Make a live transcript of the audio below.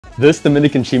This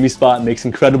Dominican Chimi spot makes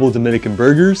incredible Dominican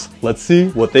burgers. Let's see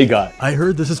what they got. I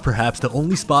heard this is perhaps the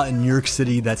only spot in New York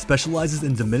City that specializes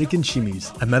in Dominican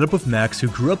Chimis. I met up with Max, who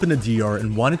grew up in the DR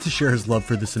and wanted to share his love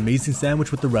for this amazing sandwich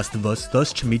with the rest of us,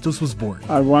 thus Chimitos was born.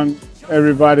 I want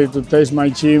everybody to taste my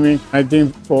chimi. I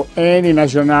think for any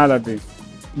nationality,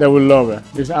 they will love it.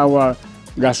 It's our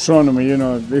gastronomy, you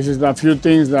know, this is the few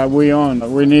things that we own.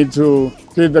 We need to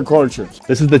keep the culture.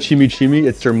 This is the Chimi Chimi.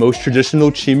 It's their most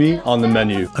traditional chimi on the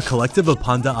menu. A collective of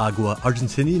Pan De Agua,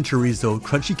 Argentinian Chorizo,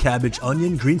 crunchy cabbage,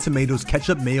 onion, green tomatoes,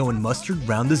 ketchup, mayo, and mustard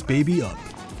round this baby up.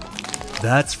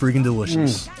 That's freaking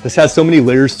delicious. This has so many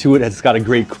layers to it. It's got a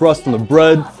great crust on the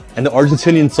bread, and the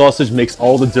Argentinian sausage makes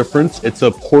all the difference. It's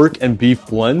a pork and beef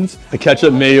blend. The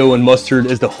ketchup, mayo, and mustard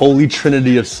is the holy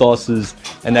trinity of sauces,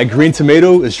 and that green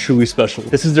tomato is truly special.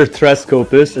 This is their tres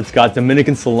Golpes. It's got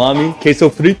Dominican salami, queso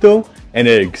frito, and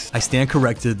eggs. I stand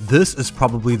corrected, this is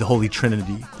probably the holy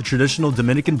trinity. The traditional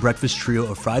Dominican breakfast trio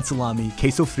of fried salami,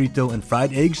 queso frito, and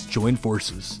fried eggs join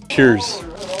forces. Cheers.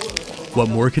 What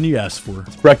more can you ask for?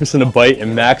 It's breakfast in a bite,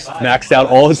 and Max maxed out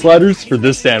all his sliders for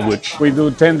this sandwich. We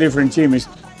do 10 different chimis.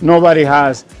 Nobody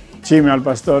has Chimi Al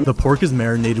Pastor. The pork is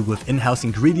marinated with in-house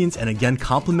ingredients and again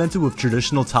complemented with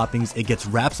traditional toppings. It gets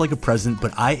wrapped like a present,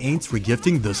 but I ain't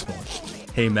regifting this one.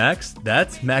 Hey Max,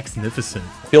 that's magnificent.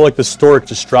 I feel like the stork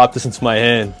just dropped this into my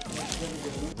hand.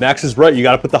 Max is right, you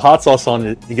gotta put the hot sauce on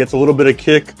it. It gets a little bit of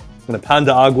kick, and the Pan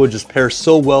De Agua just pairs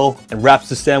so well and wraps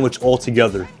the sandwich all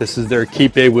together. This is their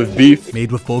kipe with beef.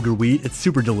 Made with bulgur wheat, it's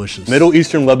super delicious. Middle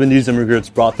Eastern Lebanese immigrants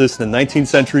brought this in the 19th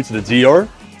century to the DR,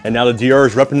 and now the DR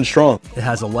is repping it strong. It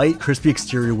has a light, crispy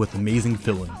exterior with amazing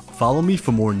filling. Follow me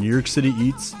for more New York City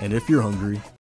eats, and if you're hungry,